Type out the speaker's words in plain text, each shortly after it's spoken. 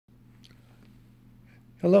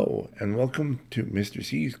Hello, and welcome to Mr.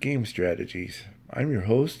 C's Game Strategies. I'm your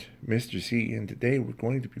host, Mr. C, and today we're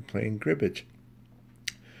going to be playing Cribbage.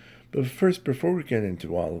 But first, before we get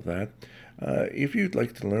into all of that, if you'd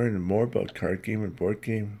like to learn more about card game and board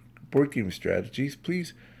game strategies,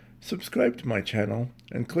 please subscribe to my channel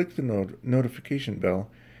and click the notification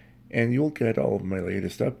bell, and you'll get all of my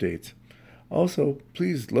latest updates. Also,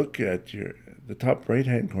 please look at the top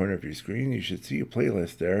right-hand corner of your screen. You should see a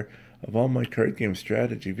playlist there of all my card game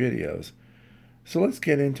strategy videos. So let's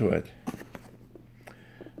get into it.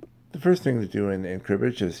 The first thing to do in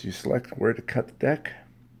Cribbage is you select where to cut the deck.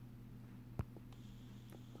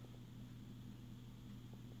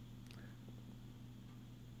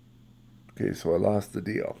 Okay, so I lost the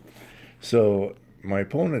deal. So my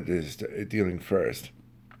opponent is dealing first.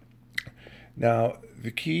 Now, the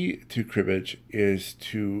key to Cribbage is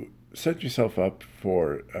to set yourself up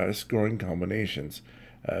for scoring combinations.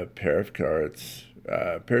 Pair of cards,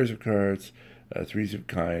 pairs of cards, threes of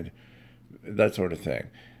kind, that sort of thing.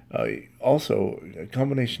 Also, a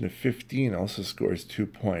combination of 15 also scores 2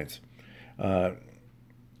 points.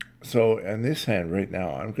 So in this hand right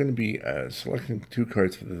now, I'm going to be selecting 2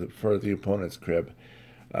 cards for the opponent's crib.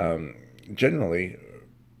 Generally,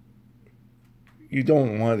 you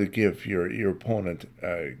don't want to give your opponent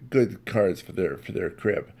good cards for their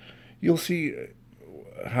crib. You'll see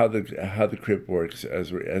how the crib works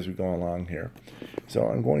as we go along here. So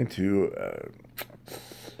I'm going to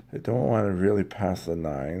I don't want to really pass the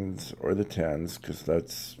 9s or the 10s because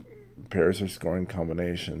that's pairs are scoring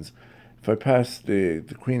combinations. If I pass the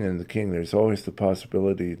queen and the king, there's always the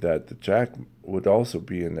possibility that the jack would also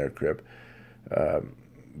be in their crib,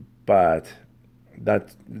 but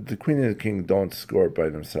that the queen and the king don't score by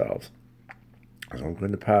themselves. So I'm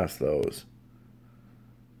going to pass those.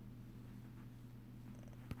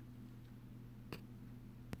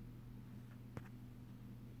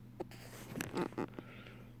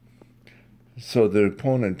 So the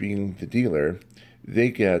opponent, being the dealer,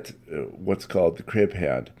 they get what's called the crib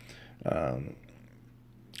hand.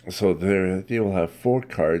 So they will have 4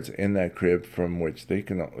 cards in that crib from which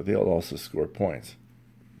they'll also score points.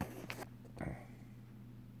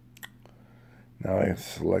 Now I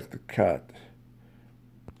select the cut.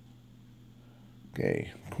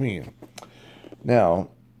 Okay, queen.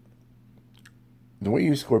 Now, the way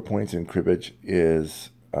you score points in Cribbage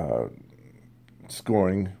is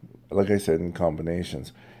scoring, like I said, in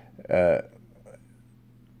combinations.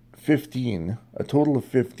 15, a total of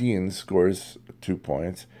 15 scores 2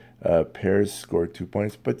 points. Pairs score 2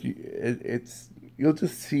 points, but you'll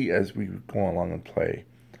just see as we go along and play.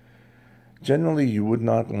 Generally, you would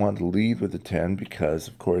not want to lead with a 10 because,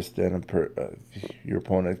 of course, then your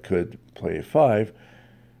opponent could play a 5.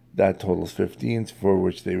 That totals 15, for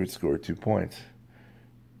which they would score 2 points.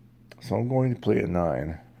 So I'm going to play a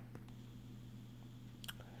 9.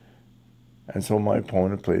 And so my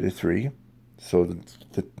opponent played a 3. So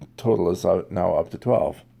the total is now up to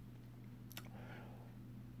 12.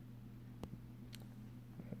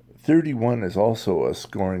 31 is also a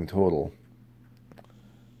scoring total.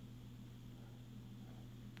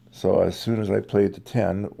 So as soon as I played the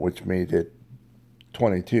 10, which made it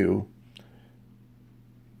 22,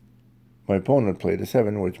 my opponent played a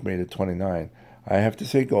 7, which made it 29. I have to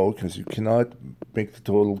say go because you cannot make the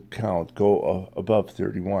total count go above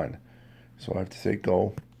 31. So I have to say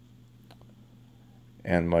go.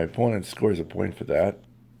 And my opponent scores a point for that.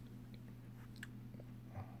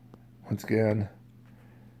 Once again,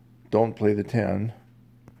 don't play the 10,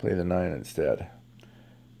 play the 9 instead.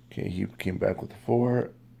 Okay, he came back with a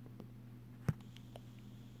 4.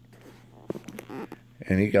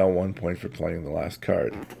 And he got 1 point for playing the last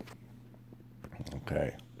card.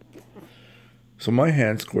 Okay. So my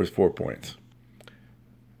hand scores 4 points.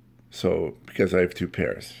 So, because I have 2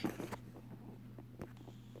 pairs.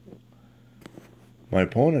 My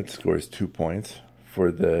opponent scores 2 points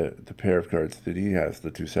for the pair of cards that he has, the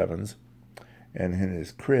 2 7s. And in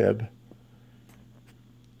his crib,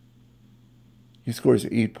 he scores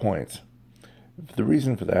 8 points. The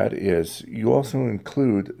reason for that is you also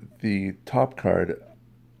include the top card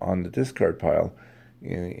on the discard pile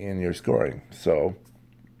in your scoring. So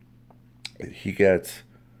he gets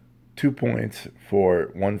 2 points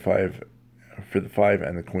for the 5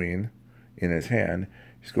 and the queen in his hand.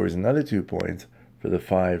 He scores another 2 points for the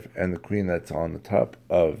 5 and the queen that's on the top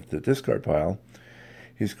of the discard pile.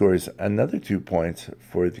 He scores another 2 points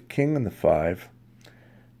for the king and the 5,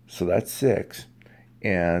 so that's 6,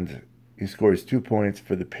 and he scores 2 points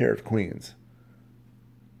for the pair of queens.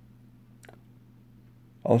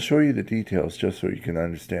 I'll show you the details just so you can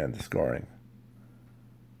understand the scoring.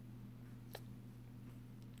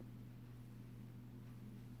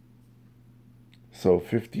 So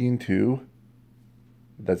 15-2,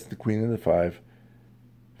 that's the queen and the 5.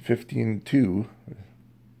 15-2,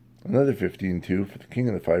 another 15-2 for the king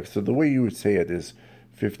and the 5. So the way you would say it is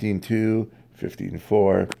 15-2,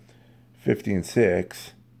 15-4,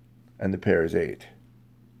 15-6, and the pair is 8.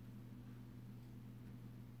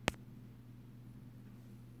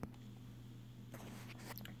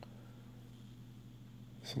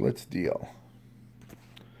 So let's deal.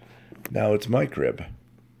 Now it's my crib.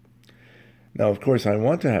 Now, of course, I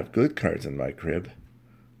want to have good cards in my crib.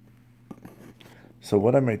 So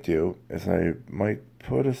what I might do is I might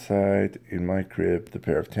put aside in my crib the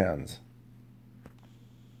pair of 10s.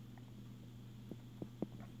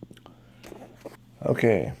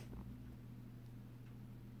 Okay.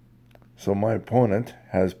 So my opponent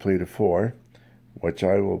has played a 4, which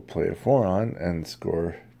I will play a 4 on and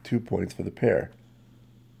score 2 points for the pair.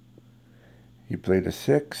 He played a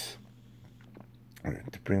 6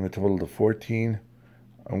 to bring the total to 14.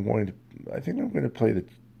 I think I'm going to play the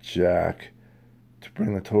jack to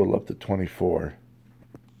bring the total up to 24.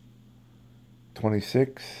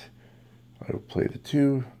 26, I will play the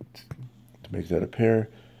 2 to make that a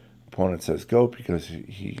pair. Opponent says go because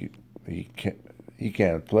he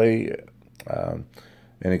can't play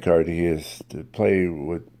any card he is to play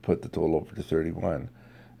would put the total over to 31,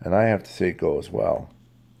 and I have to say go as well.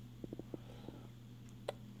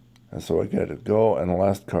 And so I get a go and the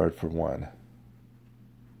last card for 1.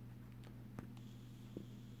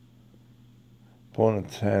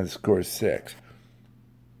 Opponent's hand scores 6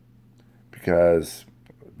 because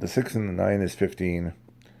the 6 and the 9 is 15.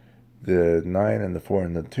 The 9 and the 4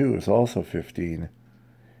 and the 2 is also 15.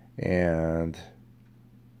 And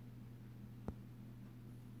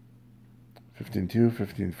 15-2,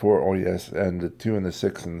 15-4, oh yes, and the 2 and the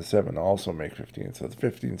 6 and the 7 also make 15, so it's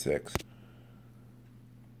 15-6.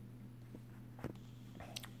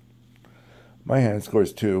 My hand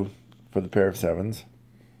scores 2 for the pair of 7s.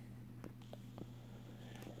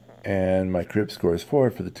 And my crib scores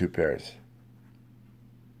 4 for the 2 pairs.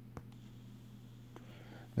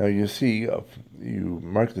 Now you see, you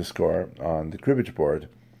mark the score on the cribbage board.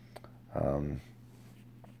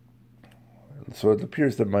 So it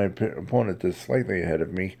appears that my opponent is slightly ahead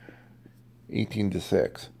of me,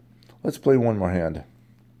 18-6. Let's play one more hand.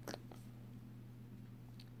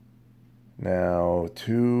 Now,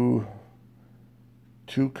 two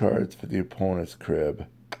cards for the opponent's crib.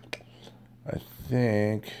 I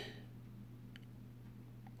think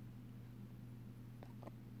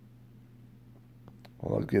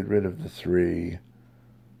well, I'll get rid of the 3. I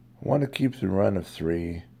want to keep the run of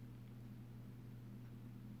 3.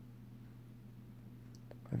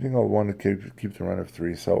 I think I'll want to keep the run of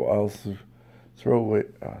 3, so I'll throw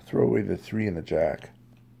away the 3 and the jack.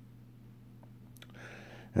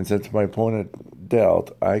 And since my opponent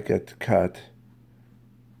dealt, I get to cut,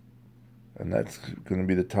 and that's going to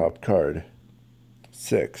be the top card,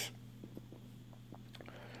 6.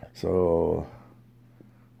 So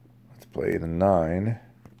let's play the 9.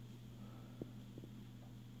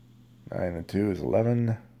 9 and 2 is 11.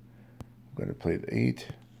 I'm going to play the 8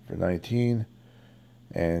 for 19.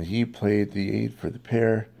 And he played the 8 for the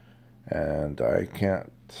pair, and I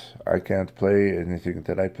can't play anything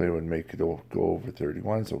that I play would make it go over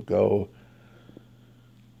 31, so go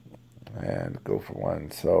and go for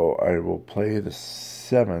 1. So I will play the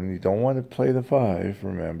 7. You don't want to play the 5,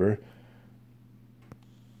 remember.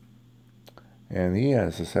 And he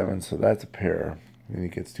has a 7, so that's a pair. And he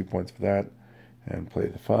gets 2 points for that. And play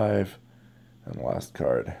the 5 and the last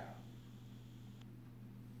card.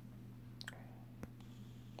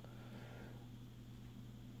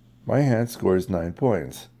 My hand scores 9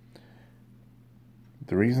 points.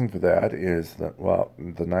 The reason for that is that, well,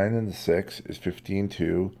 the 9 and the 6 is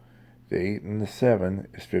 15-2, the 8 and the 7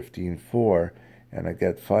 is 15-4, and I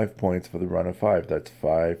get 5 points for the run of 5. That's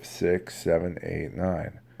 5, 6, 7, 8,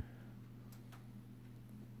 9.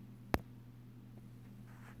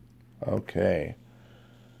 Okay.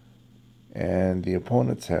 And the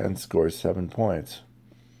opponent's hand scores 7 points.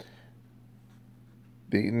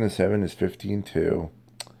 The 8 and the 7 is 15-2.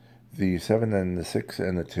 The 7 and the 6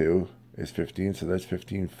 and the 2 is 15, so that's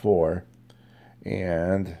 15-4.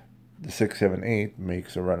 And the 6, 7, 8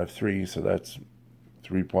 makes a run of 3, so that's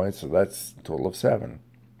 3 points, so that's a total of 7.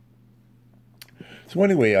 So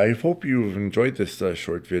anyway, I hope you've enjoyed this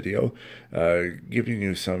short video, giving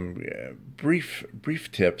you some brief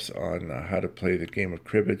tips on how to play the game of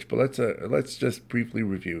cribbage. But let's just briefly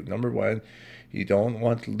review. Number 1, you don't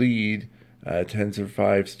want to lead 10s or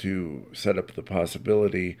 5s to set up the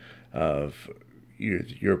possibility of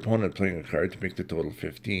your opponent playing a card to make the total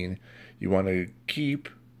 15. You want to keep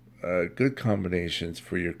good combinations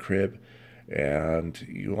for your crib and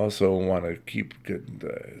you also want to keep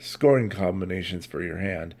good scoring combinations for your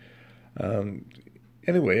hand.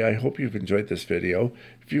 Anyway, I hope you've enjoyed this video.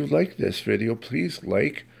 If you like this video, please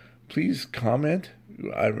like, please comment.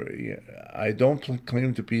 I don't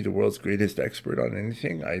claim to be the world's greatest expert on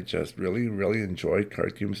anything. I just really, really enjoy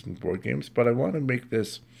card games and board games, but I want to make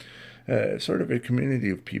this sort of a community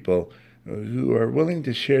of people who are willing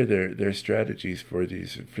to share their strategies for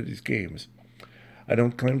these games. I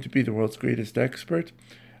don't claim to be the world's greatest expert,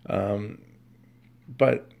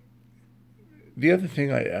 but the other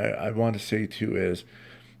thing I want to say too is,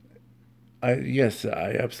 yes,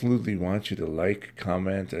 I absolutely want you to like,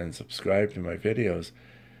 comment, and subscribe to my videos,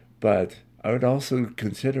 but I would also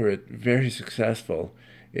consider it very successful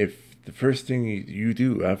if the first thing you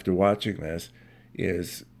do after watching this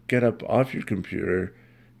is get up off your computer,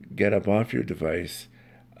 get up off your device,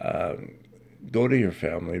 go to your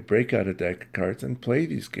family, break out a deck of cards, and play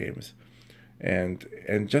these games. And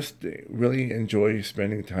just really enjoy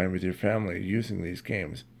spending time with your family using these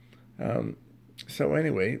games. So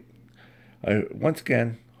anyway, I once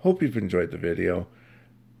again hope you've enjoyed the video,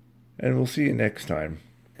 and we'll see you next time.